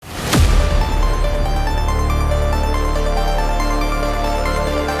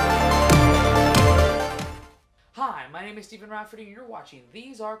is Stephen Rafferty, and you're watching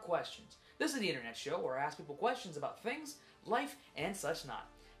These Are Questions. This is the internet show where I ask people questions about things, life, and such not.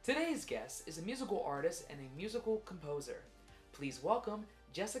 Today's guest is a musical artist and a musical composer. Please welcome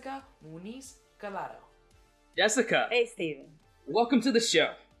Jessica Muniz Collado. Jessica. Hey, Stephen. Welcome to the show.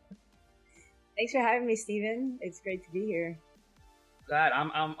 Thanks for having me, Stephen. It's great to be here. Glad.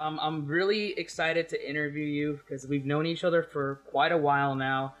 I'm really excited to interview you because we've known each other for quite a while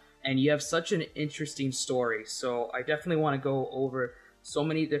now, and you have such an interesting story. So I definitely want to go over so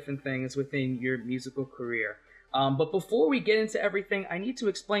many different things within your musical career. But before we get into everything, I need to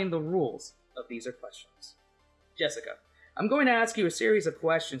explain the rules of These Are Questions. Jessica, I'm going to ask you a series of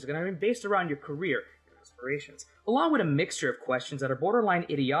questions that are going to be based around your career, your aspirations, along with a mixture of questions that are borderline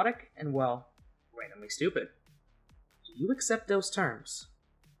idiotic and, well, randomly stupid. Do you accept those terms?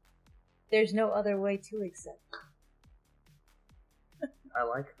 There's no other way to accept. I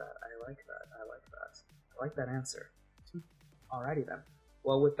like that. I like that answer. Alrighty then.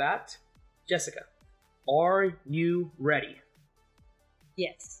 Well, with that, Jessica, are you ready?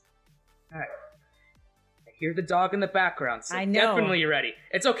 Yes. Alright. I hear the dog in the background, so I know. Definitely ready.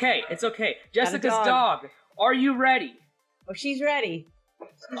 It's okay. Jessica's dog. Are you ready? Oh, she's ready.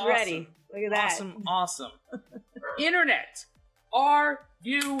 She's Awesome. Ready. Look at that. Awesome. Internet, are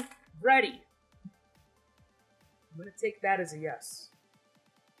you ready? I'm going to take that as a yes.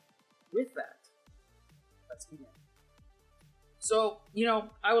 With that, let's begin. So,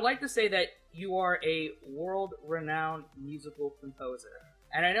 I would like to say that you are a world-renowned musical composer.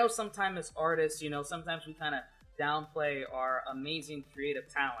 And I know sometimes as artists, sometimes we kind of downplay our amazing creative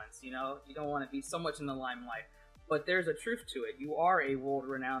talents, You don't want to be so much in the limelight. But there's a truth to it. You are a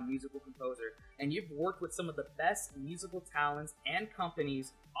world-renowned musical composer, and you've worked with some of the best musical talents and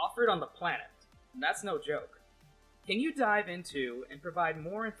companies offered on the planet. And that's no joke. Can you dive into and provide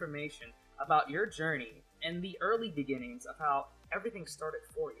more information about your journey and the early beginnings of how everything started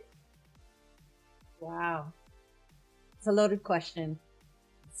for you? Wow. It's a loaded question.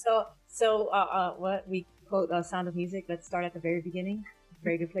 So what we quote Sound of Music, let's start at the very beginning.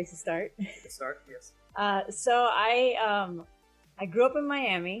 Very good place to start. To start, yes. So I grew up in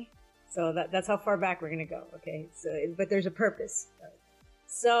Miami, so that's how far back we're gonna go. Okay, so but there's a purpose.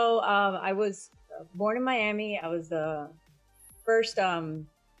 So I was born in Miami. I was the first.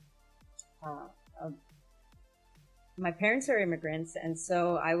 My parents are immigrants, and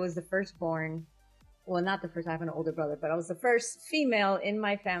so I was the firstborn. Well, not the first. I have an older brother, but I was the first female in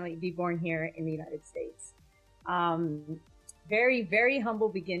my family to be born here in the United States. Very, very humble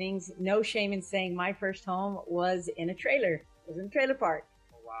beginnings. No shame in saying my first home was in a trailer. It was in a trailer park.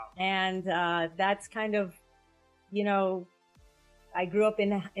 Oh, wow. And that's kind of, I grew up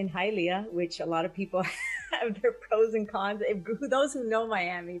in Hialeah, which a lot of people have their pros and cons. Those who know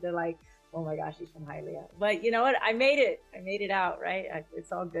Miami, they're like, oh my gosh, she's from Hialeah. But you know what? I made it. I made it out, right?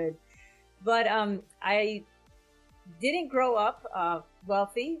 It's all good. But I didn't grow up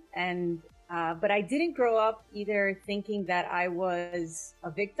wealthy, and but I didn't grow up either thinking that I was a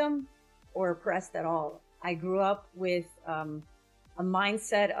victim or oppressed at all. I grew up with a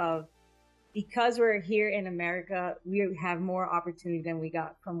mindset of, because we're here in America, we have more opportunity than we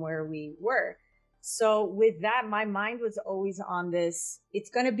got from where we were. So with that, my mind was always on this, it's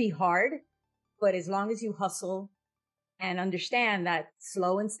going to be hard, but as long as you hustle and understand that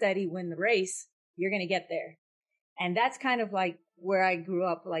slow and steady win the race, you're going to get there. And that's kind of like where I grew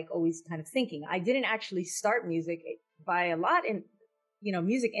up, like always kind of thinking. I didn't actually start music by a lot in,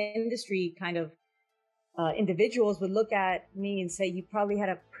 music industry kind of individuals would look at me and say, you probably had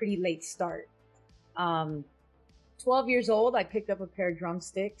a pretty late start. 12 years old, I picked up a pair of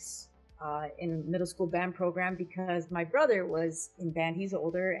drumsticks in middle school band program because my brother was in band. He's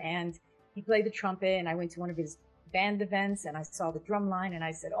older and he played the trumpet, and I went to one of his band events and I saw the drum line and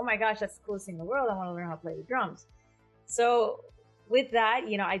I said, oh my gosh, that's the coolest thing in the world. I want to learn how to play the drums. So with that,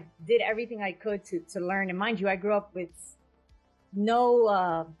 I did everything I could to learn. And mind you, I grew up with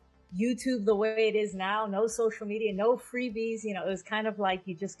no YouTube the way it is now, no social media, no freebies. It was kind of like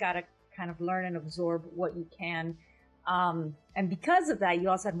you just got to kind of learn and absorb what you can. And because of that, you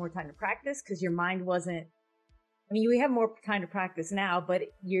also had more time to practice because your mind wasn't, we have more time to practice now, but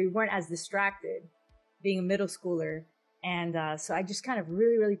you weren't as distracted being a middle schooler. And so I just kind of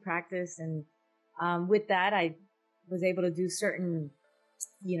really, really practiced. And with that, I was able to do certain,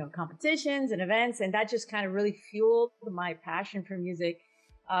 competitions and events. And that just kind of really fueled my passion for music.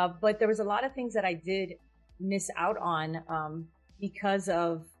 But there was a lot of things that I did miss out on because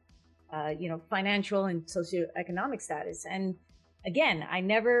of, financial and socioeconomic status. And again,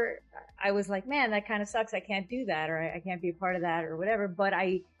 I was like, man, that kind of sucks. I can't do that, or I can't be a part of that or whatever. But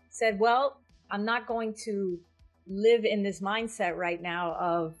I said, well, I'm not going to live in this mindset right now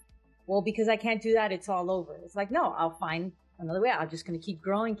of, well, because I can't do that, it's all over. It's like, no, I'll find another way. I'm just going to keep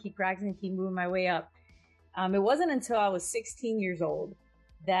growing, keep practicing, keep moving my way up. It wasn't until I was 16 years old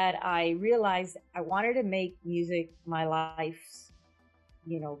that I realized I wanted to make music my life's,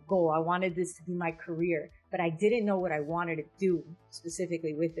 goal. I wanted this to be my career, but I didn't know what I wanted to do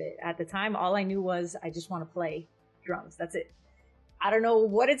specifically with it. At the time, all I knew was I just want to play drums. That's it. I don't know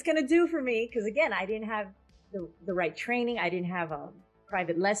what it's going to do for me because, again, I didn't have the right training. I didn't have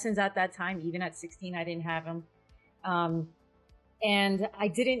private lessons at that time. Even at 16, I didn't have them. And I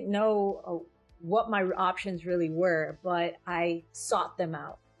didn't know what my options really were, but I sought them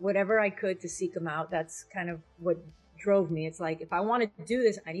out, whatever I could to seek them out. That's kind of what drove me. It's like, if I want to do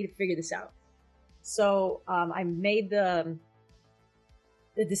this, I need to figure this out. So I made the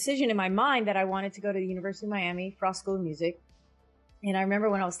decision in my mind that I wanted to go to the University of Miami, Frost School of Music. And I remember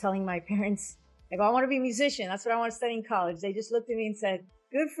when I was telling my parents, I go, I want to be a musician. That's what I want to study in college. They just looked at me and said,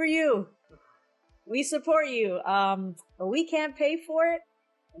 good for you. We support you. But we can't pay for it.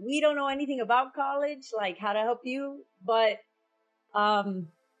 We don't know anything about college, like how to help you. But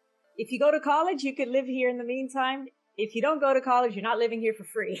if you go to college, you could live here in the meantime. If you don't go to college, you're not living here for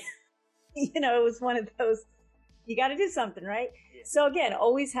free. It was one of those, you got to do something, right? Yeah. So again,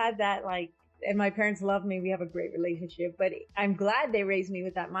 always had that, like, and my parents love me. We have a great relationship, but I'm glad they raised me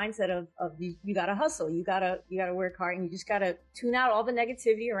with that mindset of you got to hustle. You got to work hard, and you just got to tune out all the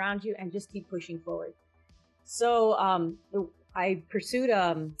negativity around you and just keep pushing forward. So, I pursued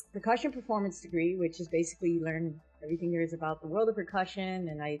a percussion performance degree, which is basically you learn everything there is about the world of percussion.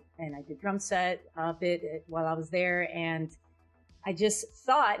 And I did drum set a bit while I was there. And I just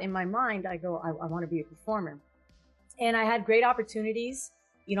thought in my mind, I want to be a performer. And I had great opportunities.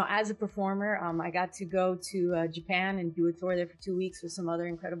 As a performer, I got to go to Japan and do a tour there for 2 weeks with some other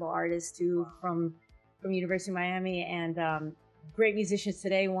incredible artists too from University of Miami, and great musicians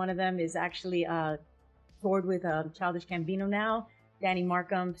today. One of them is actually toured with Childish Gambino now, Danny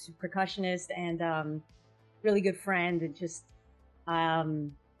Markham, percussionist, and really good friend, and just a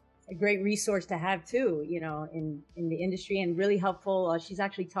great resource to have too, in the industry, and really helpful. She's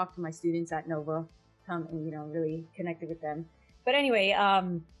actually talked to my students at Nova, and really connected with them. But anyway,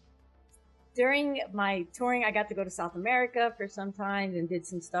 during my touring, I got to go to South America for some time and did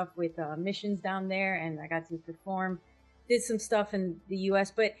some stuff with missions down there, and I got to perform, did some stuff in the US,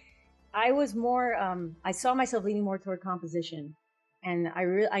 but I was more, I saw myself leaning more toward composition. And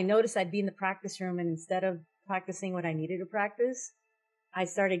I noticed I'd be in the practice room, and instead of practicing what I needed to practice, I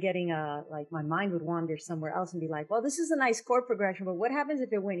started getting like my mind would wander somewhere else and be like, well, this is a nice chord progression, but what happens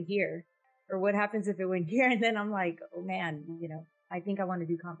if it went here? Or what happens if it went here? And then I'm like, oh man, I think I want to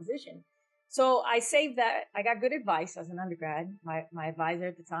do composition. So I saved that. I got good advice as an undergrad. My advisor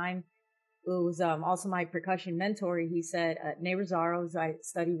at the time, who was also my percussion mentor, he said, Ney Rosario, who I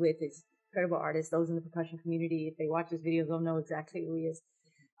study with, is incredible artist. Those in the percussion community, if they watch this video, they'll know exactly who he is.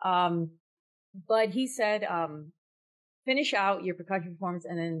 But he said, finish out your percussion performance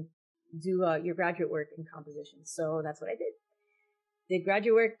and then do your graduate work in composition. So that's what I did. Did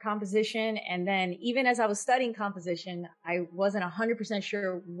graduate work composition, and then even as I was studying composition, I wasn't 100%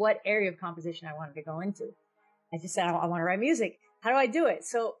 sure what area of composition I wanted to go into. I just said, I want to write music. How do I do it?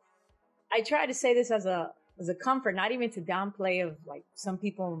 So I try to say this as a comfort, not even to downplay of, like, some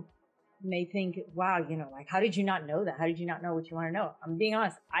people may think, wow, like, how did you not know that? How did you not know what you want to know? I'm being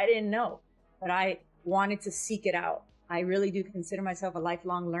honest. I didn't know, but I wanted to seek it out. I really do consider myself a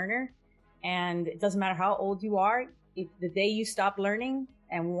lifelong learner, and it doesn't matter how old you are. If the day you stop learning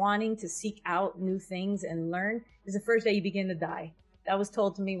and wanting to seek out new things and learn is the first day you begin to die. That was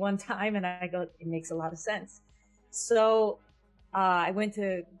told to me one time, and I go, it makes a lot of sense. So I went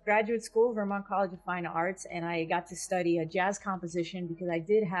to graduate school, Vermont College of Fine Arts, and I got to study jazz composition because I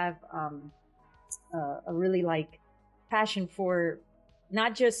did have a really passion for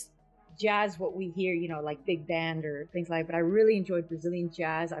not just jazz, what we hear, like big band or things like that, but I really enjoyed Brazilian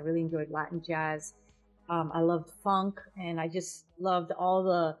jazz. I really enjoyed Latin jazz. I loved funk, and I just loved all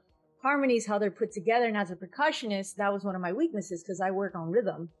the harmonies, how they're put together. And as a percussionist, that was one of my weaknesses because I work on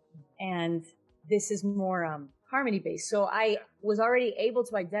rhythm, and this is more harmony based. So I was already able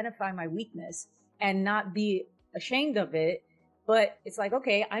to identify my weakness and not be ashamed of it. But it's like,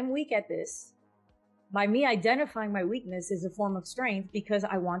 okay, I'm weak at this. By me identifying my weakness is a form of strength because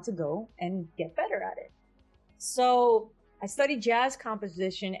I want to go and get better at it. So I studied jazz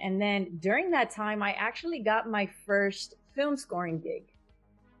composition, and then during that time, I actually got my first film scoring gig.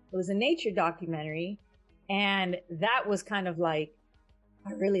 It was a nature documentary, and that was kind of like,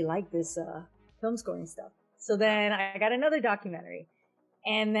 I really like this film scoring stuff. So then I got another documentary,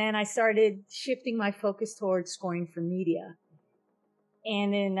 And then I started shifting my focus towards scoring for media.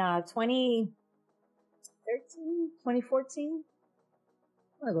 And in 2014,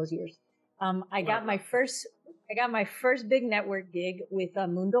 one of those years, I got my first big network gig with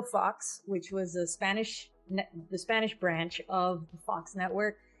Mundo Fox, which was the Spanish branch of the Fox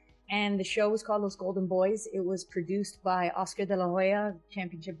network. And the show was called Los Golden Boys. It was produced by Oscar de la Hoya,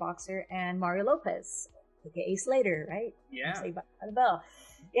 championship boxer, and Mario Lopez, aka Slater, right? Yeah. Saved by the Bell.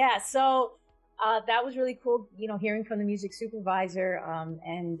 Yeah. So that was really cool, hearing from the music supervisor.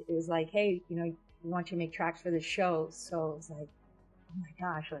 And it was like, hey, we want you to make tracks for the show. So it was like, oh my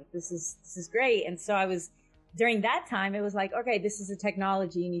gosh, like this is great. And so during that time, it was like, okay, this is the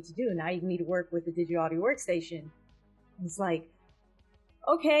technology you need to do. Now you need to work with the digital audio workstation. And it's like,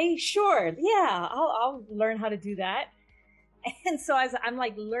 okay, sure. Yeah, I'll learn how to do that. And so as I'm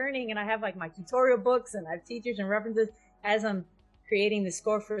like learning, and I have like my tutorial books and I have teachers and references as I'm creating the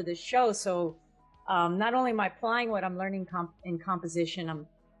score for this show. So not only am I applying what I'm learning in composition,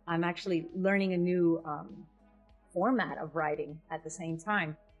 I'm actually learning a new format of writing at the same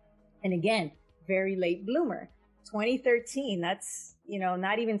time. And again, very late bloomer. 2013, that's,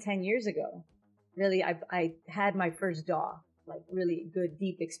 not even 10 years ago. Really, I had my first DAW, like really good,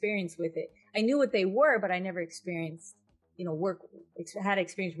 deep experience with it. I knew what they were, but I never experienced, had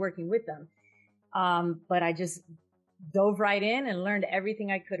experience working with them. But I just dove right in and learned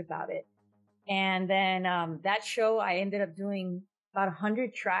everything I could about it. And then that show, I ended up doing about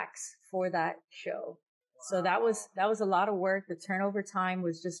 100 tracks for that show. So that was a lot of work. The turnover time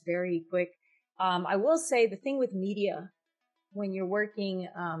was just very quick. I will say the thing with media, when you're working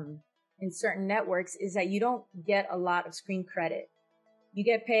in certain networks, is that you don't get a lot of screen credit. You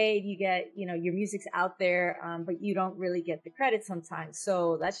get paid, you get, your music's out there, but you don't really get the credit sometimes.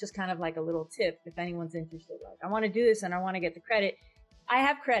 So that's just kind of like a little tip if anyone's interested. Like, I want to do this and I want to get the credit. I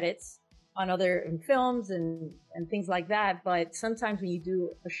have credits on other films and things like that, but sometimes when you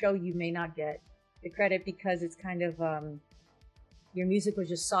do a show, you may not get the credit because it's kind of your music was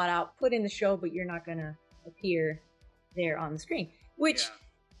just sought out, put in the show, but you're not going to appear there on the screen, which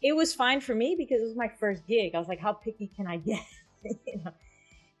it was fine for me because it was my first gig. I was like, how picky can I get?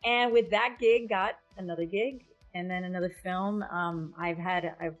 And with that gig, got another gig and then another film. I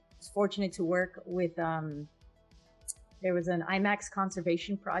was fortunate to work with, there was an IMAX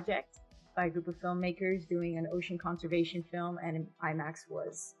conservation project by a group of filmmakers doing an ocean conservation film, and IMAX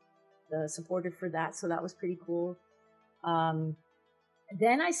was the supporter for that. So that was pretty cool.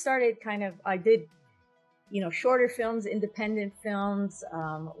 Then I started I did, shorter films, independent films.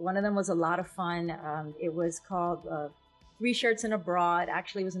 One of them was a lot of fun. It was called 3 Shirts and a Bra. It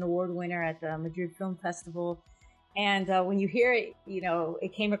actually was an award winner at the Madrid Film Festival. And when you hear it,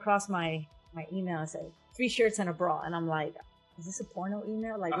 it came across my email and said 3 Shirts and a Bra. And I'm like, is this a porno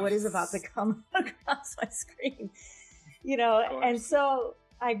email? Like, what is about to come across my screen? And so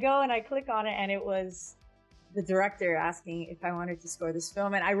I go and I click on it, and it was the director asking if I wanted to score this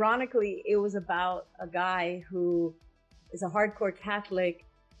film. And ironically, it was about a guy who is a hardcore Catholic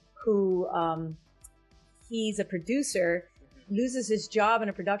who, he's a producer, loses his job in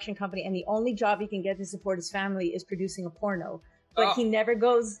a production company, and the only job he can get to support his family is producing a porno. But he never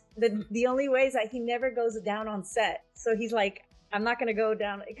goes, the only way is that he never goes down on set. So he's like, I'm not going to go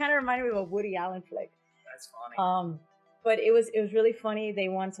down. It kind of reminded me of a Woody Allen flick. That's funny. But it was really funny. They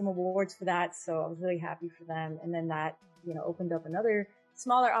won some awards for that, so I was really happy for them. And then that, opened up another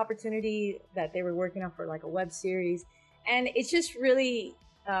smaller opportunity that they were working on for like a web series. And it's just really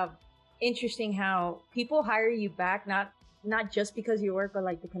interesting how people hire you back, not just because of your work, but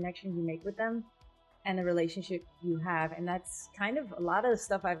like the connection you make with them and the relationship you have. And that's kind of a lot of the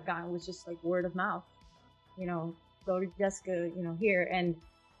stuff I've gotten was just like word of mouth. Go to Jessica, here. And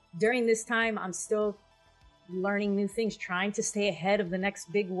during this time, I'm still learning new things, trying to stay ahead of the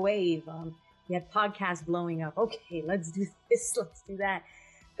next big wave. You have podcasts blowing up. Okay, let's do this, let's do that.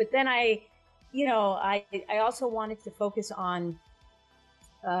 But then I also wanted to focus on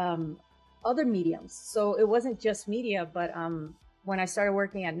other mediums. So it wasn't just media, but when I started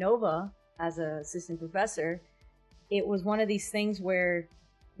working at Nova as an assistant professor, it was one of these things where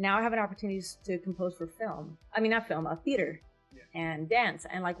now I have an opportunity to compose for film. I mean, not film, theater and dance.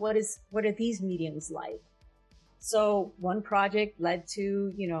 And like, what are these mediums like? So one project led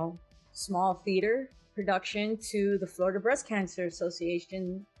to, small theater production to the Florida Breast Cancer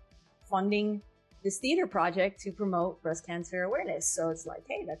Association funding this theater project to promote breast cancer awareness. So it's like,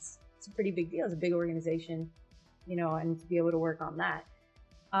 hey, it's a pretty big deal. It's a big organization, and to be able to work on that.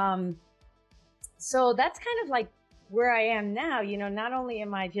 So that's kind of like where I am now. Not only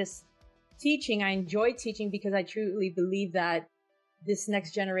am I just teaching, I enjoy teaching because I truly believe that this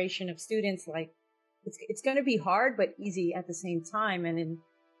next generation of students, like it's going to be hard, but easy at the same time. And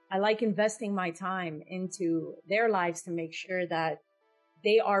I like investing my time into their lives to make sure that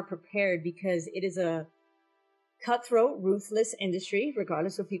they are prepared, because it is a cutthroat, ruthless industry,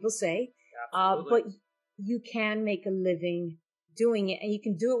 regardless of what people say. But you can make a living doing it, and you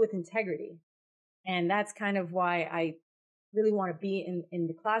can do it with integrity. And that's kind of why I really want to be in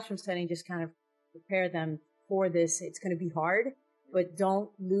the classroom setting, just kind of prepare them for this. It's going to be hard, but don't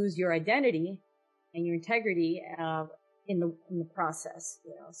lose your identity and your integrity in the process.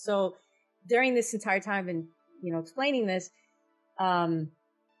 You know, so during this entire time and explaining this,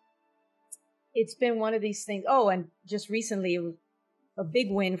 it's been one of these things. Oh, and just recently, it was a big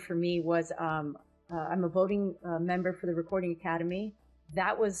win for me. Was I'm a voting member for the Recording Academy.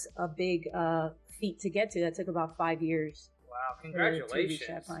 That was a big feat to get to. That took about 5 years. Wow!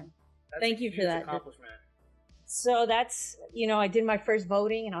 Congratulations! Thank you for that accomplishment. So that's, I did my first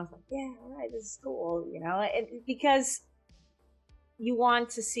voting, and I was like, yeah, all right, this is cool, because you want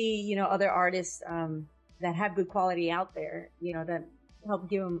to see, other artists that have good quality out there, that help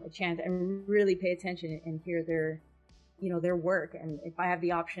give them a chance and really pay attention and hear their work. And if I have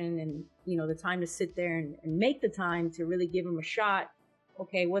the option and, the time to sit there and make the time to really give them a shot,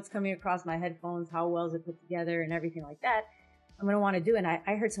 okay, what's coming across my headphones, how well is it put together and everything like that, I'm going to want to do it. And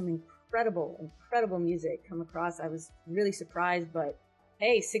I heard some incredible music come across. I was really surprised, but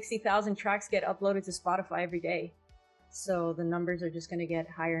hey, 60,000 tracks get uploaded to Spotify every day. So the numbers are just going to get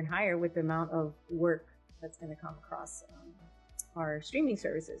higher and higher with the amount of work that's going to come across our streaming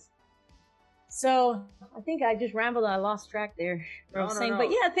services. So I think I just rambled. I lost track there. No. But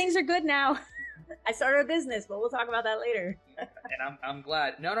yeah, things are good now. I started a business, but we'll talk about that later. And I'm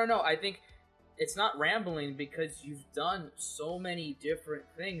glad. No. I think it's not rambling, because you've done so many different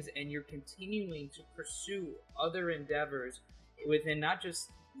things, and you're continuing to pursue other endeavors within not just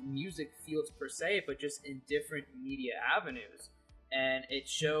music fields per se, but just in different media avenues. And it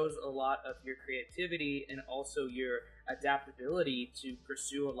shows a lot of your creativity and also your adaptability to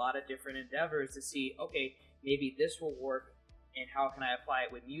pursue a lot of different endeavors to see, okay, maybe this will work, and how can I apply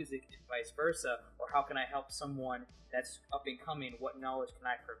it with music, and vice versa, or how can I help someone that's up and coming? What knowledge can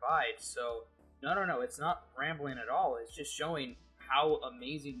I provide? So no, it's not rambling at all. It's just showing how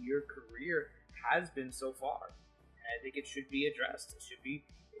amazing your career has been so far. And I think it should be addressed. It should be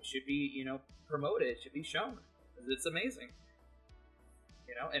promoted. It should be shown, because it's amazing.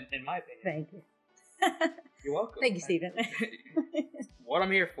 In my opinion. Thank you. You're welcome. Thank you, Stephen. What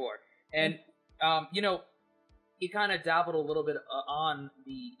I'm here for. And you kind of dabbled a little bit on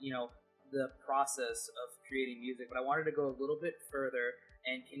the process of creating music, but I wanted to go a little bit further.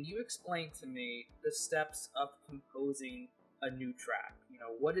 And can you explain to me the steps of composing a new track?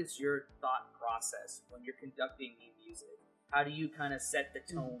 What is your thought process when you're conducting new music? How do you kind of set the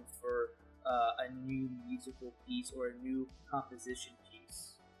tone for a new musical piece or a new composition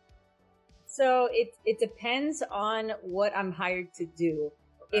piece? So it depends on what I'm hired to do.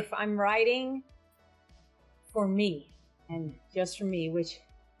 Okay. If I'm writing for me and just for me, which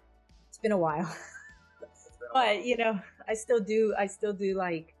it's been a while. But I still do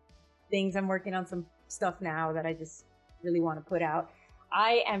like things. I'm working on some stuff now that I just really want to put out.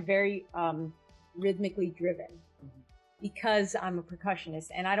 I am very rhythmically driven because I'm a percussionist,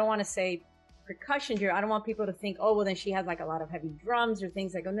 and I don't want to say percussion driven. I don't want people to think, oh, well, then she has like a lot of heavy drums or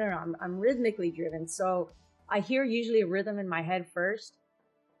things like. No, I'm rhythmically driven. So I hear usually a rhythm in my head first,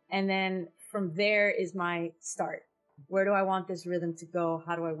 and then from there is my start. Where do I want this rhythm to go?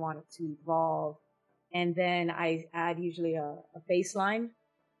 How do I want it to evolve? And then I add usually a bass line.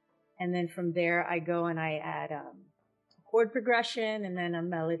 And then from there I go and I add a chord progression and then a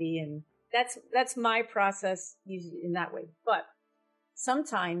melody. And that's my process usually in that way. But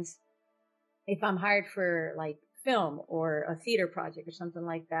sometimes if I'm hired for like film or a theater project or something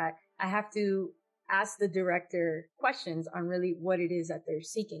like that, I have to ask the director questions on really what it is that they're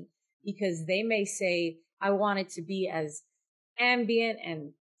seeking. Because they may say, I want it to be as ambient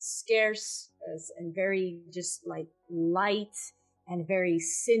and scarce and very just like light and very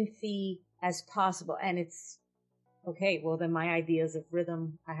synthy as possible. And it's okay. Well, then my ideas of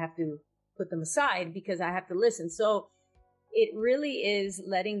rhythm, I have to put them aside because I have to listen. So it really is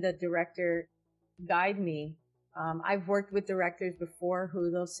letting the director guide me. I've worked with directors before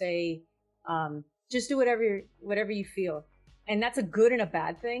who they'll say, just do whatever you feel. And that's a good and a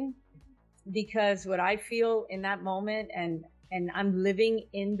bad thing, because what I feel in that moment and I'm living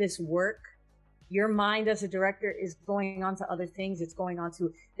in this work, your mind as a director is going on to other things. It's going on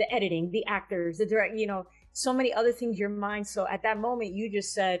to the editing, the actors, the direct, so many other things, your mind. So at that moment, you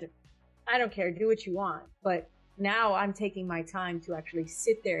just said, I don't care, do what you want. But now I'm taking my time to actually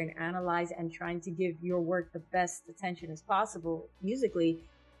sit there and analyze and trying to give your work the best attention as possible musically.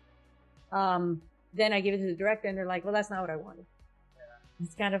 Then I give it to the director and they're like, well, that's not what I wanted. Yeah.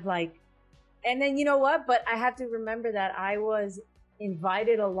 It's kind of like, and then you know what? But I have to remember that I was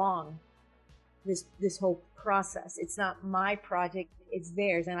invited along this whole process. It's not my project, it's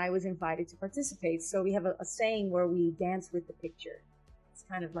theirs, and I was invited to participate. So we have a saying where we dance with the picture. It's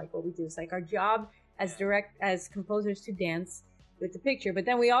kind of like what we do. It's like our job as composers to dance with the picture. But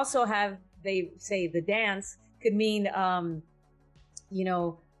then we also have, they say the dance could mean, you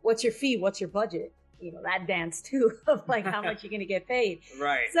know, what's your fee? What's your budget? You know, that dance too, of like how much you're going to get paid.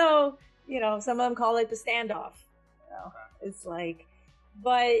 Right. So, you know, some of them call it the standoff. You know, it's like,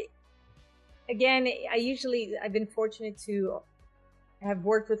 but again, I've been fortunate to have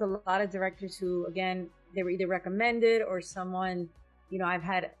worked with a lot of directors who, again, they were either recommended or someone, you know, I've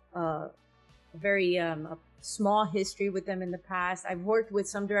had a very a small history with them in the past. I've worked with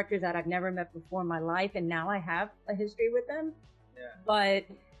some directors that I've never met before in my life, and now I have a history with them. Yeah. But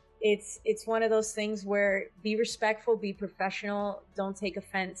it's one of those things where be respectful, be professional, don't take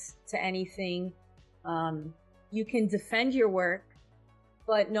offense to anything. You can defend your work,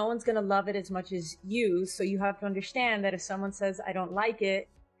 but no one's going to love it as much as you. So you have to understand that if someone says, I don't like it,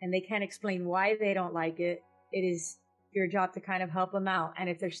 and they can't explain why they don't like it, it is your job to kind of help them out. And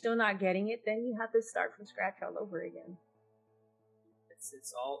if they're still not getting it, then you have to start from scratch all over again.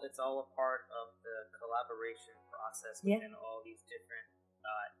 It's all a part of the collaboration process within all these different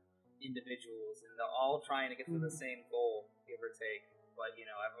individuals, and they're all trying to get to the same goal, give or take. But you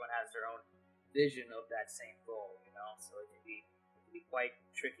know, everyone has their own vision of that same goal. You know, so it can be quite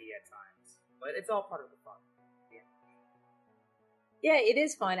tricky at times, but it's all part of the fun. Yeah, it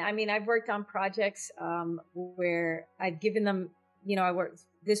is fun. I mean, I've worked on projects where I've given them, you know,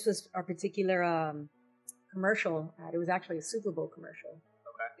 this was our particular commercial. It was actually a Super Bowl commercial.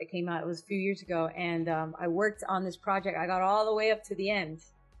 Okay. It came out, it was a few years ago, and I worked on this project. I got all the way up to the end.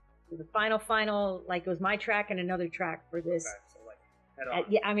 To the final, like it was my track and another track for this. Okay, so like head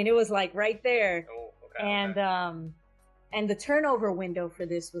on. Yeah, I mean, it was like right there. Oh, okay. And the turnover window for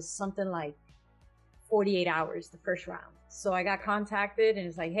this was something like 48 hours, the first round. So I got contacted and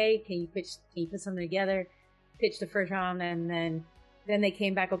it's like, hey, can you put something together? Pitch the first round, and then they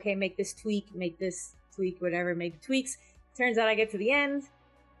came back, okay, make this tweak, whatever, make the tweaks. Turns out I get to the end,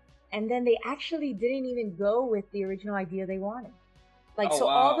 and then they actually didn't even go with the original idea they wanted. Like, wow.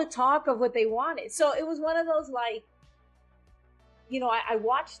 All the talk of what they wanted. So it was one of those, like, you know, I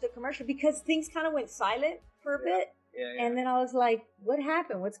watched the commercial because things kind of went silent for a bit. Yeah. And then I was like, what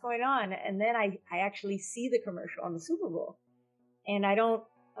happened? What's going on? And then I actually see the commercial on the Super Bowl. And I don't,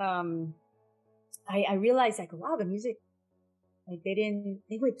 I realized, like, wow, the music, like,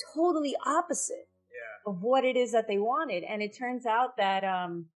 they were totally opposite of what it is that they wanted. And it turns out that,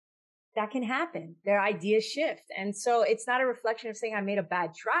 that can happen. Their ideas shift. And so it's not a reflection of saying I made a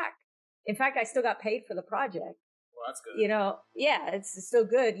bad track. In fact, I still got paid for the project. Well, that's good. You know, yeah, it's still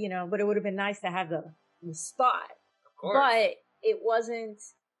good, you know, but it would have been nice to have the spot. But it wasn't,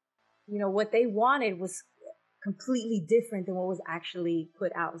 you know, what they wanted was completely different than what was actually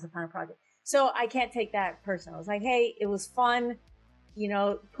put out as a final project. So I can't take that personal. I was like, hey, it was fun, you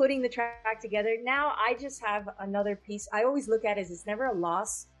know, putting the track together. Now I just have another piece. I always look at it as it's never a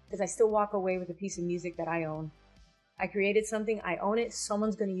loss because I still walk away with a piece of music that I own. I created something, I own it,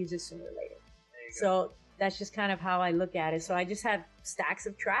 someone's going to use it sooner or later. So that's just kind of how I look at it. So I just have stacks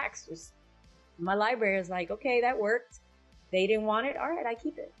of tracks. Just my library is like, okay, that worked. They didn't want it. All right, I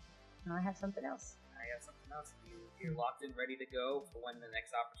keep it. Now I have something else. You're locked in, ready to go for when the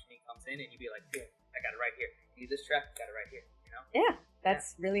next opportunity comes in, and you'd be like, "Boom, I got it right here. You need this track, got it right here." You know? Yeah,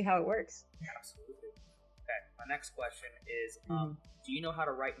 that's really how it works. Absolutely. Okay, my next question is, do you know how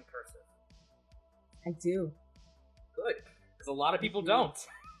to write in cursive? I do. Good, because a lot of people don't.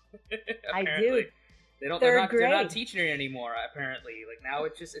 I do. They don't. They're not teaching it anymore. Apparently, like now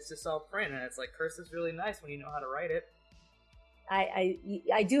it's just all print, and it's like cursive's really nice when you know how to write it.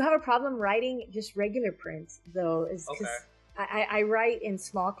 I do have a problem writing just regular print though, is because I write in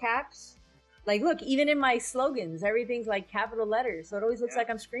small caps. Like, look, even in my slogans, everything's like capital letters, so it always looks like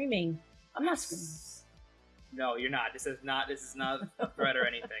I'm screaming. I'm not screaming. No, you're not. This is not a threat or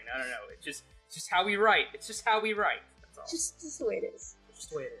anything. No. It's just how we write. It's just how we write. That's all. Just the way it is. Just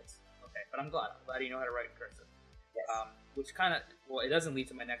the way it is. Okay, but I'm glad you know how to write in cursive. Yes. Which kind of, well, it doesn't lead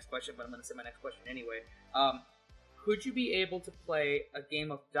to my next question, but I'm going to say my next question anyway. Could you be able to play a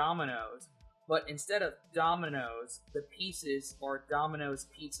game of dominoes, but instead of dominoes, the pieces are Domino's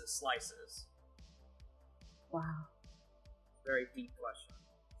pizza slices? Wow. Very deep question.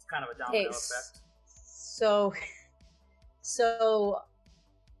 It's kind of a domino effect. So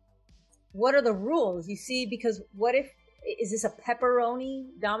what are the rules? You see, because what if, is this a pepperoni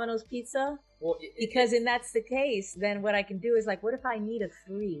Domino's pizza? Well, Because if that's the case, then what I can do is like, what if I need a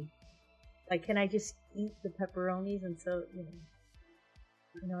 3? Like, can I just eat the pepperonis until, you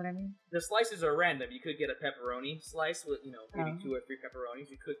know what I mean? the slices are random. You could get a pepperoni slice with, maybe Oh. 2 or 3 pepperonis.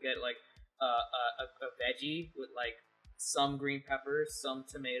 You could get like a veggie with like some green peppers, some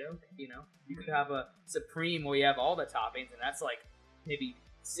tomato. You could have a supreme where you have all the toppings, and that's like maybe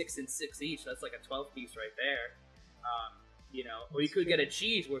 6 and 6 each. That's like a 12-piece right there. Or you could get a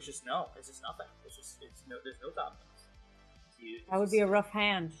cheese where it's just nothing. There's no toppings. That would be a rough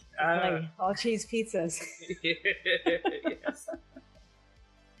hand. Like all cheese pizzas. Yes.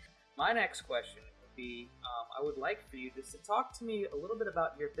 My next question would be, I would like for you just to talk to me a little bit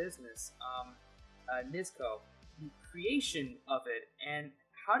about your business, Nizco, the creation of it, and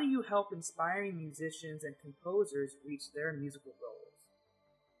how do you help inspiring musicians and composers reach their musical goals?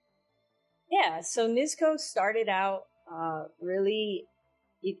 Yeah, so Nizco started out really,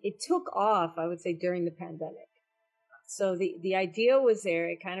 it took off, I would say, during the pandemic. So the idea was there.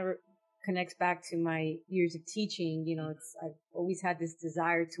 It kind of connects back to my years of teaching. I've always had this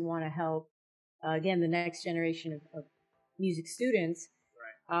desire to want to help, again, the next generation of music students.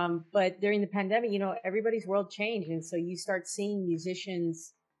 Right. But during the pandemic, everybody's world changed. And so you start seeing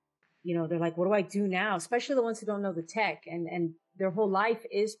musicians, they're like, what do I do now? Especially the ones who don't know the tech, and their whole life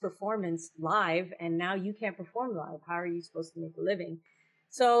is performance live. And now you can't perform live. How are you supposed to make a living?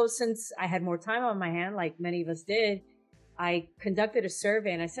 So since I had more time on my hand, like many of us did, I conducted a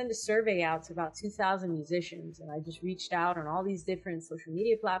survey, and I sent a survey out to about 2,000 musicians. And I just reached out on all these different social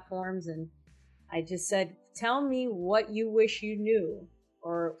media platforms. And I just said, tell me what you wish you knew,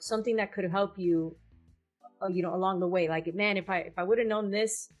 or something that could help you, along the way. Like, man, if I would have known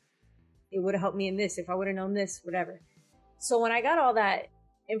this, it would have helped me in this. If I would have known this, whatever. So when I got all that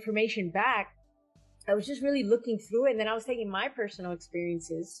information back, I was just really looking through it. And then I was taking my personal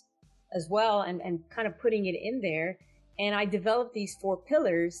experiences as well and kind of putting it in there. And I developed these 4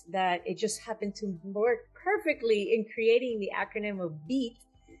 pillars that it just happened to work perfectly in creating the acronym of BEAT.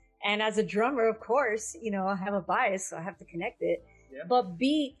 And as a drummer, of course, I have a bias, so I have to connect it. Yeah. But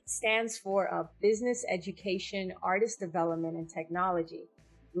BEAT stands for business, education, artist development, and technology.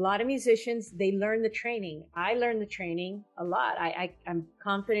 A lot of musicians, they learn the training. I learned the training a lot. I'm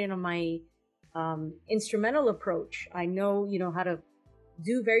confident on my instrumental approach. I know, how to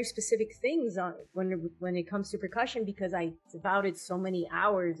do very specific things when it comes to percussion, because I devoted so many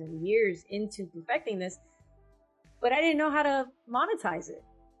hours and years into perfecting this, but I didn't know how to monetize it.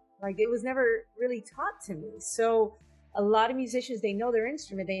 Like, it was never really taught to me. So a lot of musicians, they know their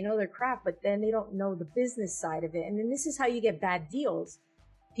instrument, they know their craft, but then they don't know the business side of it. And then this is how you get bad deals.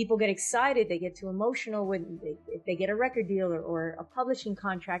 People get excited, they get too emotional if they get a record deal or a publishing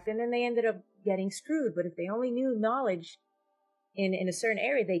contract, and then they ended up getting screwed. But if they only knew knowledge in a certain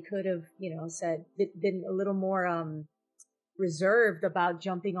area, they could have, been a little more reserved about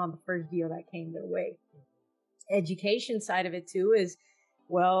jumping on the first deal that came their way. Education side of it too is,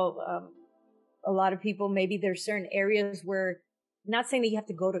 a lot of people, maybe there's certain areas where, not saying that you have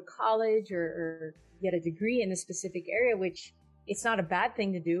to go to college or get a degree in a specific area, which it's not a bad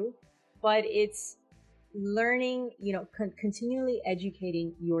thing to do, but it's learning, continually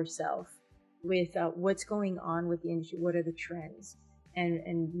educating yourself with what's going on with the industry, what are the trends,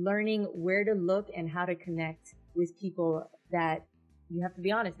 and learning where to look and how to connect with people that, you have to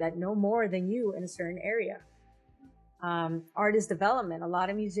be honest, that know more than you in a certain area. Artist development. A lot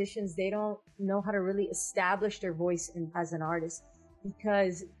of musicians, they don't know how to really establish their voice as an artist,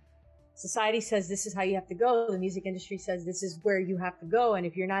 because society says this is how you have to go. The music industry says this is where you have to go. And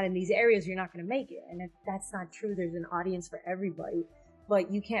if you're not in these areas, you're not going to make it. And that's not true. There's an audience for everybody,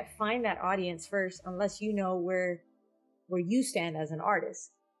 but you can't find that audience first unless you know where you stand as an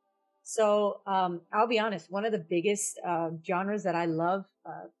artist. So, I'll be honest, one of the biggest, genres that I love,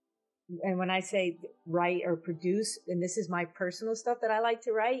 and when I say write or produce, and this is my personal stuff that I like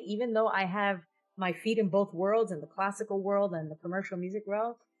to write, even though I have my feet in both worlds, in the classical world and the commercial music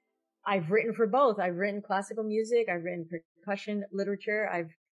world, I've written for both. I've written classical music, I've written percussion literature,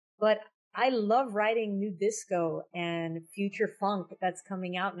 but I love writing new disco and future funk that's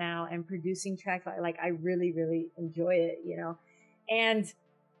coming out now and producing tracks. Like, I really, really enjoy it, And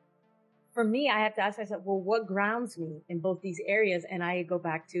for me, I have to ask myself, well, what grounds me in both these areas? And I go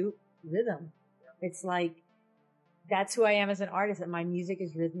back to rhythm. It's like, that's who I am as an artist, and my music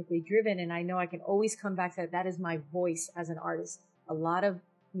is rhythmically driven. And I know I can always come back to that. That is my voice as an artist. A lot of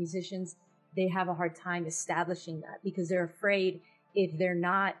musicians, they have a hard time establishing that because they're afraid if they're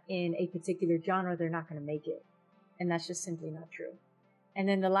not in a particular genre, they're not going to make it. And that's just simply not true. And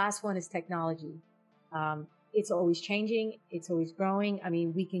then the last one is technology. It's always changing. It's always growing. I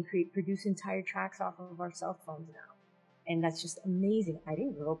mean, we can produce entire tracks off of our cell phones now. And that's just amazing. I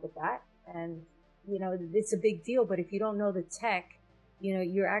didn't grow up with that. And, you know, it's a big deal. But if you don't know the tech, you know,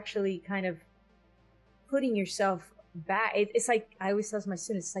 you're actually kind of putting yourself back. It's like, I always tell my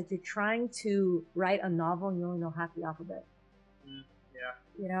students, it's like you're trying to write a novel and you only know half the alphabet. Yeah.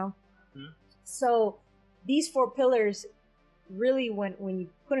 You know? Mm. So these 4 pillars, really, when you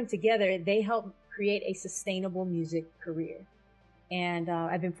put them together, they help create a sustainable music career. And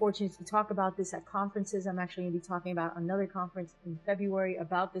I've been fortunate to talk about this at conferences. I'm actually going to be talking about another conference in February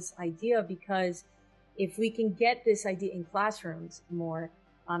about this idea, because if we can get this idea in classrooms more,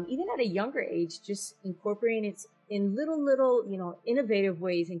 even at a younger age, just incorporating it in little, you know, innovative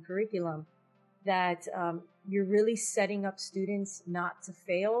ways in curriculum, that you're really setting up students not to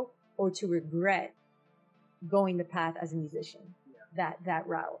fail or to regret going the path as a musician, that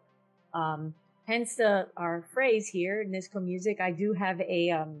route. Hence our phrase here, NISCO Music. I do have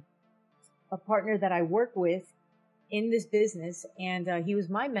a partner that I work with in this business, and he was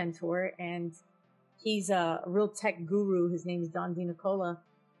my mentor, and he's a real tech guru. His name is Don DiNicola,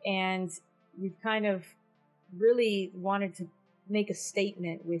 and we've kind of really wanted to make a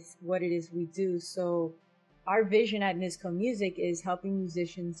statement with what it is we do. So our vision at NISCO Music is helping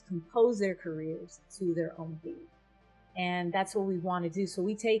musicians compose their careers to their own beat. And that's what we want to do. So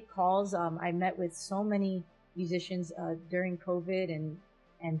we take calls. I met with so many musicians during COVID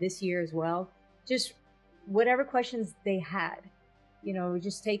and this year as well. Just whatever questions they had, you know, we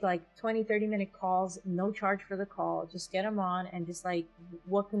just take like 20, 30-minute calls, no charge for the call. Just get them on and just like,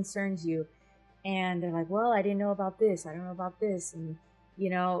 what concerns you? And they're like, well, I didn't know about this. I don't know about this. And, you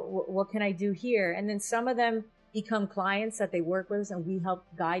know, what can I do here? And then some of them become clients that they work with, and we help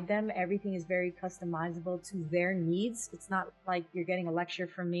guide them. Everything is very customizable to their needs. It's not like you're getting a lecture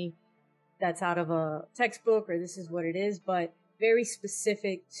from me that's out of a textbook or this is what it is, but very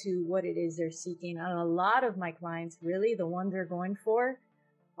specific to what it is they're seeking. And a lot of my clients, really, the ones they're going for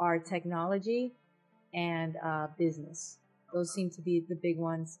are technology and business. Those seem to be the big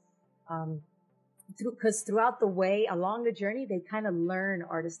ones. Because throughout the way, along the journey, they kind of learn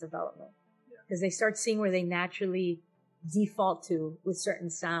artist development. Because they start seeing where they naturally default to with certain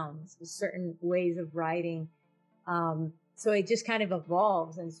sounds, with certain ways of writing. So it just kind of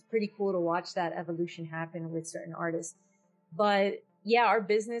evolves, and it's pretty cool to watch that evolution happen with certain artists. But yeah, our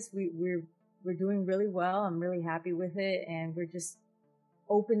business, we're doing really well. I'm really happy with it, and we're just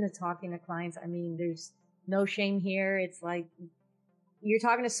open to talking to clients. I mean, there's no shame here. It's like you're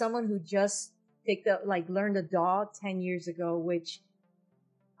talking to someone who just learned a DAW 10 years ago, which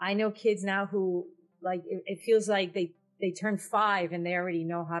I know kids now who, like, it feels like they turn 5 and they already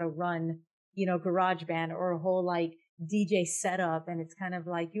know how to run, you know, GarageBand or a whole like DJ setup. And it's kind of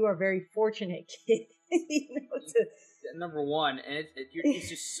like, you are very fortunate, kid. You know, Number one, and it's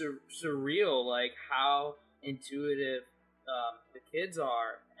just surreal, like how intuitive the kids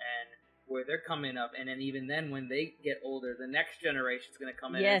are and where they're coming up. And then even then, when they get older, the next generation is going to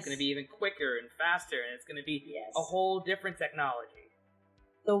come in, and it's going to be even quicker and faster, and it's going to be a whole different technology.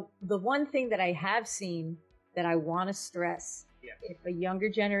 The one thing that I have seen that I want to stress, if a younger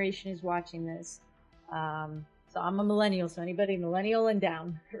generation is watching this, so I'm a millennial, so anybody millennial and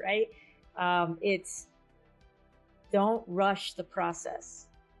down, right? It's don't rush the process.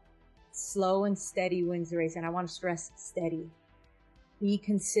 Slow and steady wins the race. And I want to stress steady. Be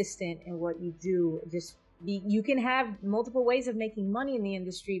consistent in what you do. You can have multiple ways of making money in the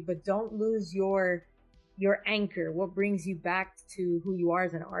industry, but don't lose your anchor, what brings you back to who you are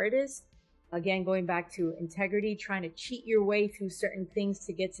as an artist. Again, going back to integrity, trying to cheat your way through certain things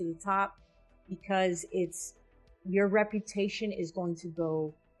to get to the top, because your reputation is going to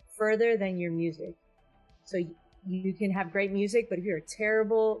go further than your music. So you can have great music, but if you're a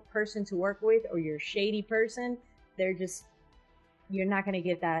terrible person to work with or you're a shady person, you're not going to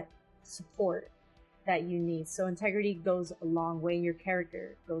get that support that you need. So integrity goes a long way, and your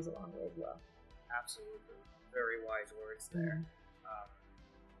character goes a long way as well. Absolutely. Very wise words there.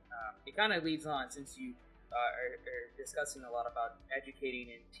 It kind of leads on, since you are discussing a lot about educating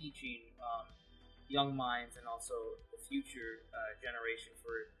and teaching young minds and also the future generation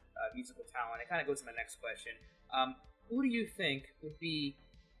for musical talent. It kind of goes to my next question. Who do you think would be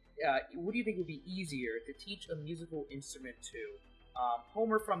easier to teach a musical instrument to?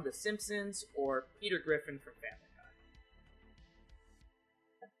 Homer from The Simpsons or Peter Griffin from Family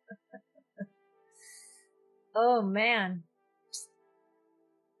Guy? Oh man,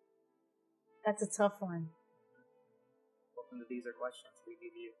 that's a tough one. Welcome to These Are Questions. We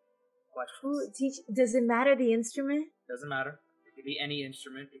give you Who questions. does it matter the instrument? Doesn't matter. It could be any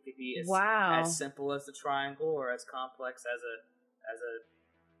instrument. It could be Wow. as simple as the triangle or as complex as a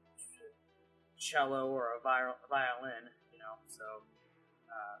cello or a violin. You know, so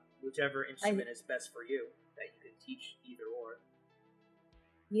whichever instrument is best for you that you can teach either or.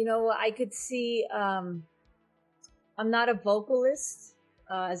 You know, I could see. I'm not a vocalist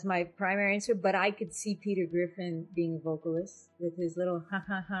as my primary instrument, but I could see Peter Griffin being a vocalist with his little ha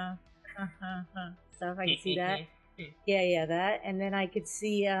ha ha ha ha ha stuff. I could see that. Yeah, that. And then I could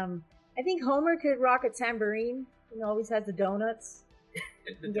see. I think Homer could rock a tambourine. You know, always has the donuts.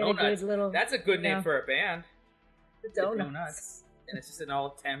 The donuts. That's a good name for a band. The donuts. And it's just an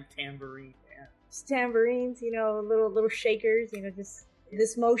all tambourine band. Just tambourines, you know, little shakers. You know, just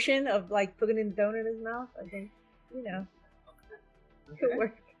this motion of like putting in the donut in his mouth. I think, you know, could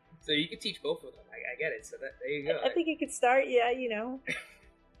work. So you could teach both of them. I get it. So there you go. I think you could start. Yeah, you know.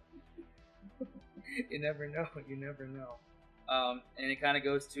 You never know. You never know. And it kind of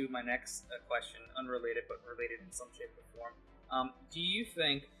goes to my next question, unrelated but related in some shape or form. Do you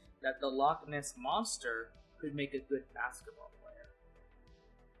think that the Loch Ness Monster could make a good basketball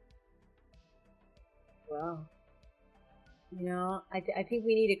player? Wow. You know, I think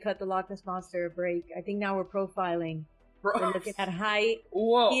we need to cut the Loch Ness Monster a break. I think now we're profiling. We're looking at height.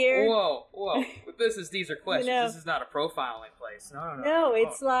 Whoa. But these are questions. You know, this is not a profiling place. No. No,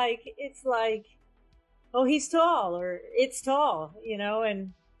 it's like, oh, he's tall, or it's tall, you know,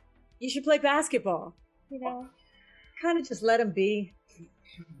 and you should play basketball. You know, kind of just let him be.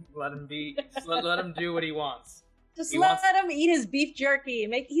 Let him be. Just let him do what he wants. Just let him eat his beef jerky.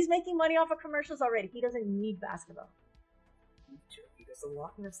 He's making money off of commercials already. He doesn't need basketball. Beef jerky? Does the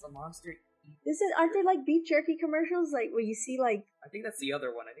Loch Ness the Monster eat? Aren't there like beef jerky commercials? Like where you see like. I think that's the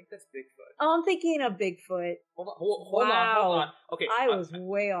other one. I think that's Bigfoot. Oh, I'm thinking of Bigfoot. Hold on. Okay. I was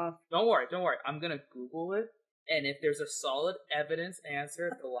way off. Don't worry. I'm gonna Google it. And if there's a solid evidence answer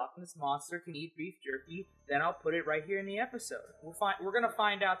if the Loch Ness Monster can eat beef jerky, then I'll put it right here in the episode. We're gonna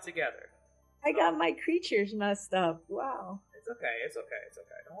find out together. I got my creatures messed up. Wow. It's okay.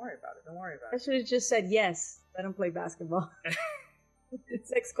 Don't worry about it. I should have just said yes. Let him play basketball.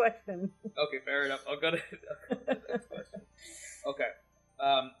 Next question. Okay, fair enough. I'll go to the next question. Okay.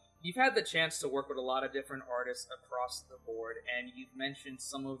 You've had the chance to work with a lot of different artists across the board, and you've mentioned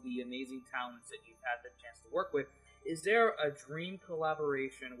some of the amazing talents that you've had the chance to work with. Is there a dream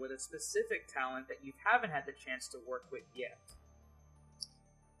collaboration with a specific talent that you haven't had the chance to work with yet?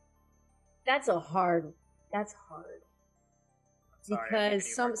 That's hard. Sorry,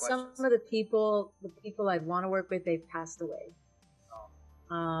 because some of the people I'd want to work with, they've passed away.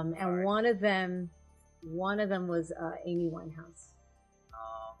 And one of them was Amy Winehouse.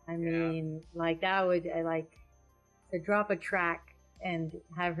 I mean, like that would to drop a track and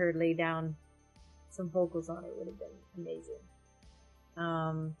have her lay down some vocals on it would have been amazing.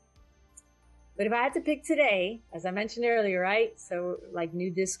 But if I had to pick today, as I mentioned earlier, right? So like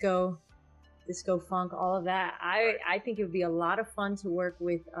new disco funk, all of that. I think it would be a lot of fun to work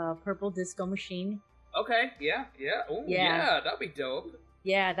with Purple Disco Machine. Okay, yeah. Ooh, yeah, that'd be dope.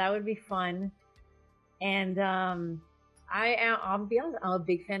 Yeah, that would be fun. And I'll be honest, I'm a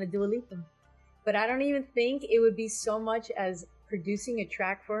big fan of Dua Lipa. But I don't even think it would be so much as producing a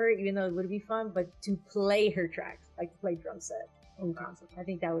track for her, even though it would be fun, but to play her tracks, like to play drum set in concert. I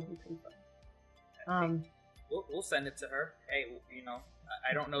think that would be pretty fun. We'll send it to her. Hey, you know,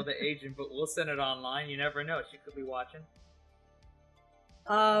 I don't know the agent, but we'll send it online. You never know. She could be watching.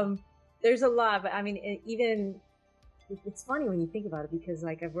 There's a lot, but I mean, it's funny when you think about it, because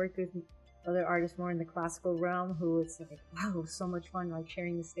like I've worked with other artists more in the classical realm who it's like, wow, it was so much fun, like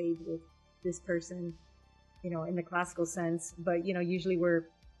sharing the stage with this person, you know, in the classical sense. But, you know, usually we're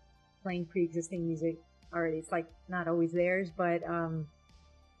playing pre-existing music already. It's like not always theirs, but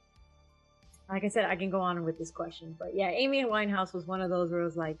like I said, I can go on with this question. But yeah, Amy Winehouse was one of those where I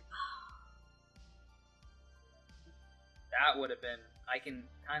was like, that would have been, I can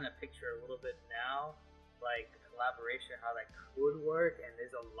kind of picture a little bit now, like collaboration, how that could work, and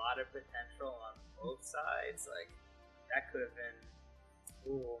there's a lot of potential on both sides. Like that could have been,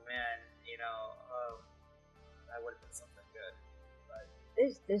 oh man, you know, that would have been something good. But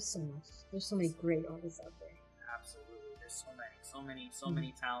there's so many great artists out there. Absolutely, there's so many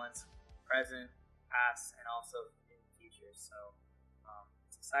talents, present, past, and also in the future. So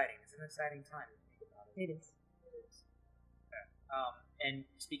it's exciting. It's an exciting time to think about it. It is. Okay. And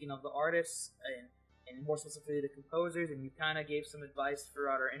speaking of the artists and more specifically the composers, and you kind of gave some advice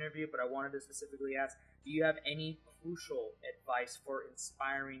throughout our interview, but I wanted to specifically ask, do you have any crucial advice for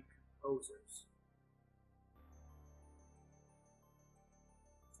inspiring composers?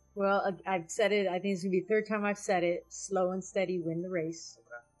 Well, I've said it. I think it's gonna be the third time I've said it. Slow and steady win the race.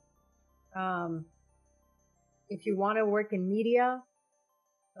 Okay. If you want to work in media,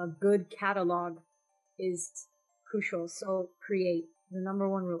 a good catalog is crucial. So create. The number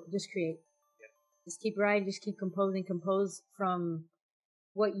one rule: just create. Yeah. Just keep writing. Just keep composing. Compose from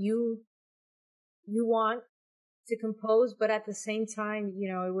what you want to compose, but at the same time,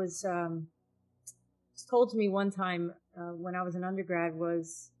 it was told to me one time when I was an undergrad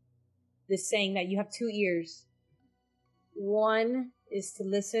was this saying that you have two ears. One is to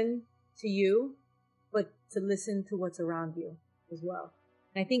listen to you, but to listen to what's around you as well.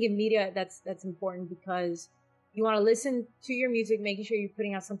 And I think in media, that's important because you want to listen to your music, making sure you're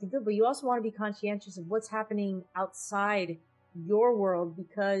putting out something good, but you also want to be conscientious of what's happening outside your world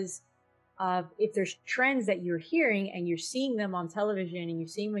because if there's trends that you're hearing and you're seeing them on television and you're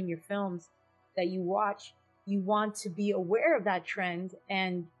seeing them in your films that you watch, you want to be aware of that trend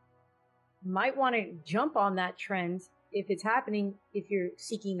and might want to jump on that trend if it's happening, if you're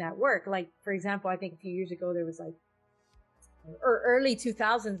seeking that work. Like, for example, I think a few years ago, there was like, or early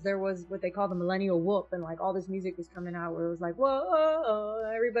 2000s, there was what they call the millennial whoop, and like all this music was coming out where it was like,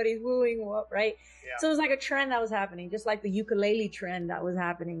 whoa, everybody's wooing whoop, right? Yeah. So it was like a trend that was happening, just like the ukulele trend that was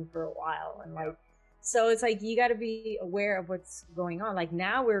happening for a while. And like, so it's like, you got to be aware of what's going on. Like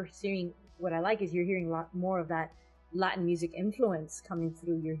now we're seeing, what I like is you're hearing a lot more of that Latin music influence coming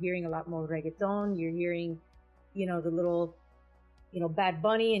through. You're hearing a lot more reggaeton. You're hearing, the little, Bad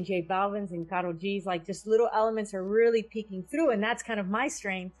Bunny and J Balvin's and Karol G's, like just little elements are really peeking through. And that's kind of my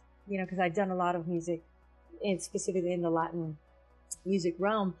strength, because I've done a lot of music specifically in the Latin music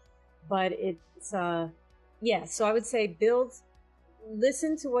realm, but it's, so I would say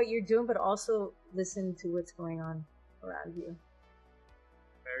listen to what you're doing, but also listen to what's going on around you.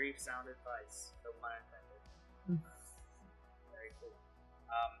 Very sound advice, no pun intended. Very cool.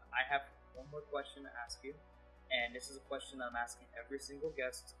 I have one more question to ask you. And this is a question I'm asking every single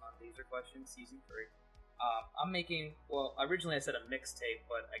guest on These Are Questions Season 3. I'm making, originally I said a mixtape,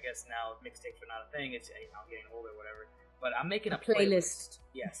 but I guess now mixtapes are not a thing. It's, I'm getting older or whatever. But I'm making a playlist.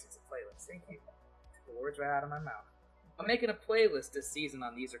 Yes, it's a playlist. Thank you. Took the words right out of my mouth. I'm making a playlist this season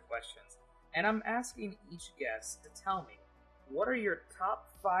on These Are Questions. And I'm asking each guest to tell me, what are your top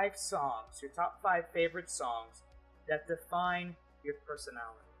 5 songs, your top 5 favorite songs that define your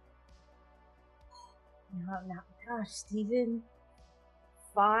personality? No, gosh, Steven.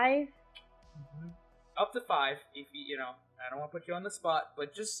 5? Mm-hmm. Up to 5, if I don't want to put you on the spot,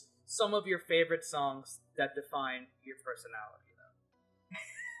 but just some of your favorite songs that define your personality,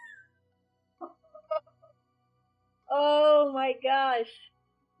 though. Oh my gosh.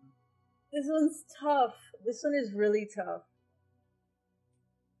 This one's tough. This one is really tough.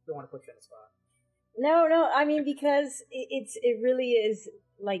 Don't want to put you on the spot. No, I mean, because it really is,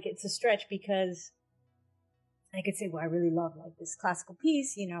 like, it's a stretch because I could say, well, I really love like this classical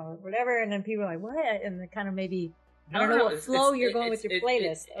piece, or whatever, and then people are like, what? And they kind of maybe I don't know what flow you're going with your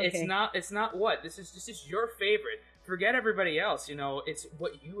playlist. Okay. It's not what this is your favorite. Forget everybody else. It's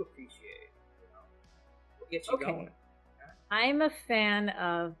what you appreciate. What gets you going. Okay. I'm a fan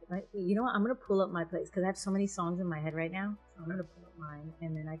of. You know what? I'm gonna pull up my playlist because I have so many songs in my head right now. So I'm gonna pull up mine,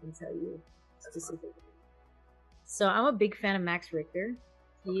 and then I can tell you specifically. So I'm a big fan of Max Richter.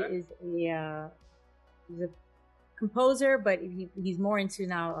 He is he's a composer, but he's more into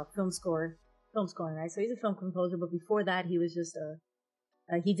now film scoring, right? So he's a film composer, but before that, he was just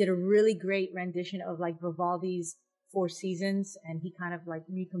he did a really great rendition of like Vivaldi's Four Seasons, and he kind of like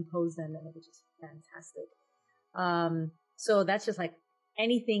recomposed them, and it was just fantastic. So that's just like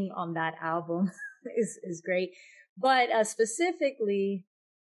anything on that album is great, but specifically,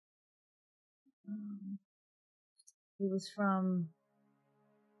 it was from.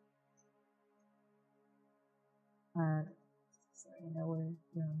 Sorry, I know we're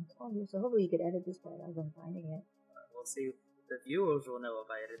on here, so hopefully you could edit this part as I'm finding it. We'll see. The viewers will know if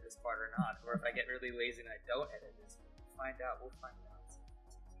I edit this part or not, or if I get really lazy and I don't edit this. We'll find out.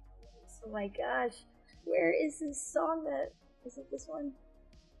 Oh my gosh, where is this song? Is it this one?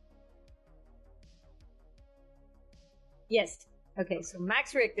 Yes. Okay, so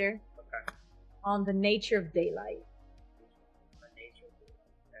Max Richter. Okay. On the Nature of Daylight. On the Nature of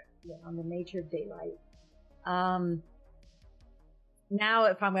Daylight. Okay. Yeah, on the Nature of Daylight. Now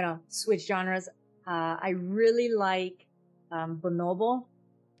if I'm gonna switch genres, I really like Bonobo.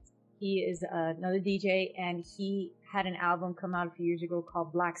 He is another DJ, and he had an album come out a few years ago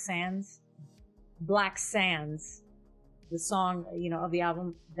called Black Sands. Black Sands, the song of the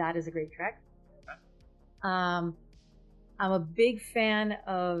album, that is a great track. Okay. I'm a big fan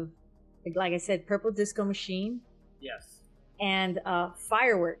of, like I said, Purple Disco Machine. Yes. and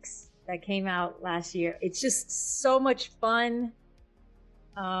Fireworks that came out last year. It's just so much fun.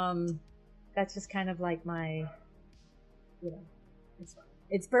 That's just kind of like my, you know, it's fun.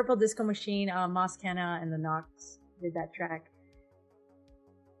 It's Purple Disco Machine, Mos Kenna and the Knox did that track.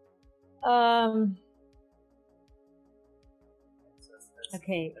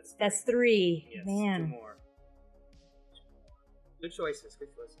 Okay, that's three. Yes, Man. 2 more. Good choices, good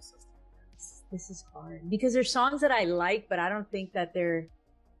choices. This is hard because there's songs that I like, but I don't think that they're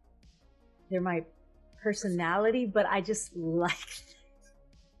my personality, but I just like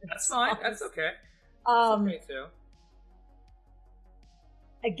That's fine. That's okay. Um, That's okay too.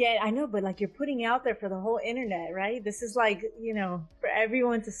 Again, I know, but like you're putting out there for the whole internet, right? This is like, you know, for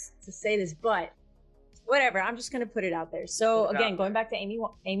everyone to say this, but whatever. I'm just gonna put it out there. So again, going back to Amy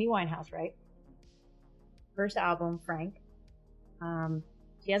Winehouse, right? First album, Frank.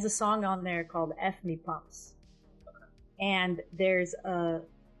 She has a song on there called "F Me Pumps," and there's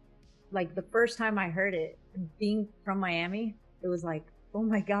like the first time I heard it, being from Miami, it was like, oh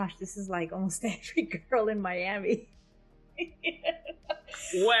my gosh, this is like almost every girl in Miami.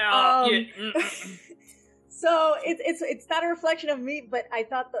 Well, so it's not a reflection of me, but I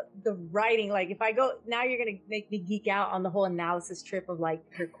thought the writing, like if I go now, you're gonna make me geek out on the whole analysis trip of like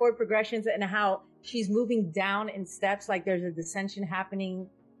her chord progressions and how she's moving down in steps, like there's a dissension happening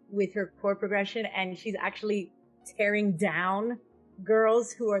with her chord progression, and she's actually tearing down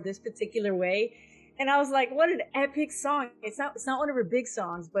girls who are this particular way. And I was like, what an epic song. It's not one of her big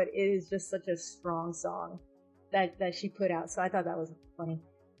songs, but it is just such a strong song that she put out. So I thought that was funny.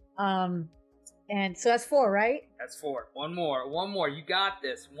 And so that's 4, right? That's 4. One more. You got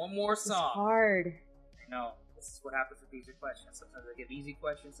this. One more song. It's hard. I know. This is what happens with these questions. Sometimes I give easy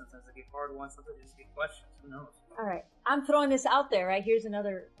questions. Sometimes I give hard ones. Sometimes I just give questions. Who knows? All right. I'm throwing this out there, right? Here's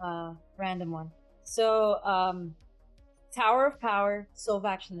another random one. So, Tower of Power, Soul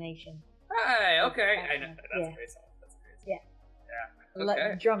Vaccination. Hey, okay. I know. That's Yeah. a great song. That's a great song. Yeah. Yeah.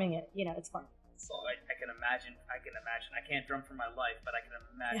 Okay. Drumming it, you know, it's fun. So I can imagine. I can't drum for my life, but I can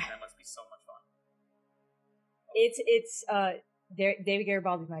imagine that must be so much fun. It's David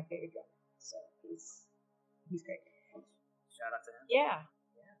Garibaldi's my favorite drummer, so he's great. Shout out to him. Yeah.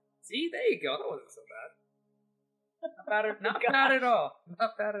 See, there you go. That wasn't so bad. Not bad at all.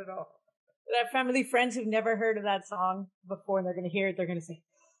 Not bad at all. That family friends who've never heard of that song before, and they're gonna hear it, they're gonna say,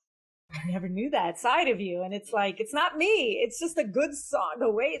 I never knew that side of you. And it's like, it's not me. It's just a good song, the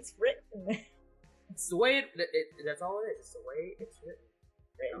way it's written. It's the way that's all it is. It's the way it's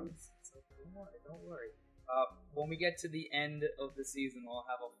written. So don't worry. When we get to the end of the season, we'll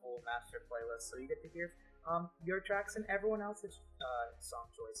have a full master playlist, so you get to hear your tracks and everyone else's song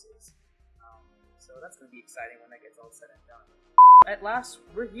choices. So that's going to be exciting when that gets all said and done. At last,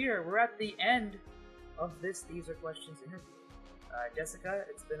 we're here. We're at the end of this These Are Questions interview. Jessica,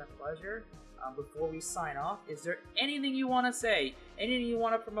 it's been a pleasure. Before we sign off, is there anything you want to say? Anything you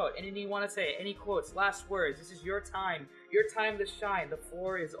want to promote? Anything you want to say? Any quotes? Last words? This is your time. Your time to shine. The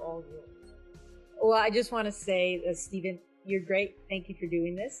floor is all yours. Well, I just want to say, Stephen, you're great. Thank you for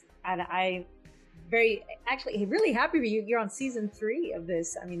doing this. And I'm really happy for you. You're on season 3 of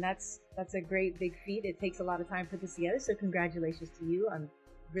this. I mean, that's a great big feat. It takes a lot of time to put this together. So congratulations to you. I'm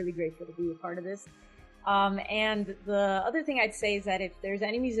really grateful to be a part of this. And the other thing I'd say is that if there's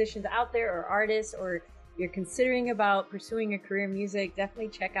any musicians out there or artists, or you're considering about pursuing a career in music, definitely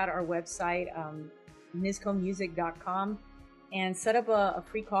check out our website, nizcomusic.com, and set up a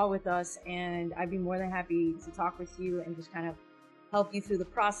free call with us. And I'd be more than happy to talk with you and just kind of help you through the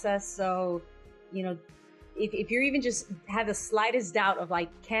process. So, you know, if you're even just have the slightest doubt of like,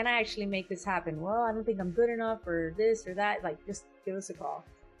 can I actually make this happen? Well, I don't think I'm good enough, or this or that. Like, just give us a call.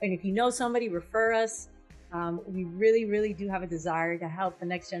 And if you know somebody, refer us. We really, really do have a desire to help the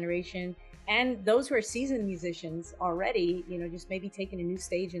next generation and those who are seasoned musicians already, you know, just maybe taking a new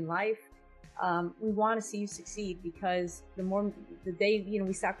stage in life. We want to see you succeed, because the day, you know,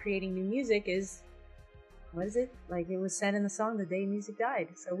 we stop creating new music is, what is it? Like it was said in the song, the day music died.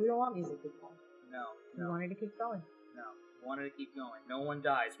 So we don't want music to die. No. We want it to keep going. No. We want it to keep going. No one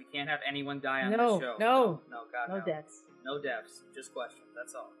dies. We can't have anyone die on No, this show. no. No, God, no. No deaths. No deaths. Just questions.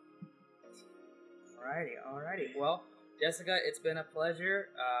 That's all. Alrighty. Well, Jessica, it's been a pleasure.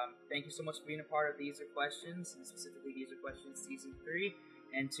 Thank you so much for being a part of These Are Questions, and specifically These Are Questions Season 3.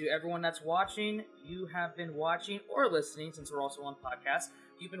 And to everyone that's watching, you have been watching or listening, since we're also on podcast,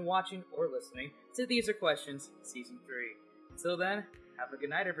 you've been watching or listening to These Are Questions Season 3. Until then, have a good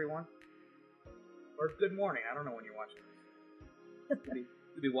night, everyone. Or good morning. I don't know when you're watching this.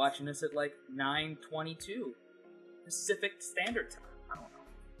 You'll be watching this at like 9:22 Pacific Standard Time. I don't know.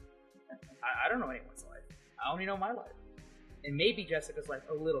 I don't know anyone's life. I only know my life. And maybe Jessica's life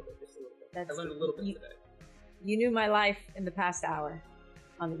a little bit, just a little bit. I learned a little bit today. You knew my life in the past hour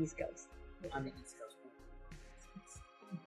on the East Coast. On the East Coast.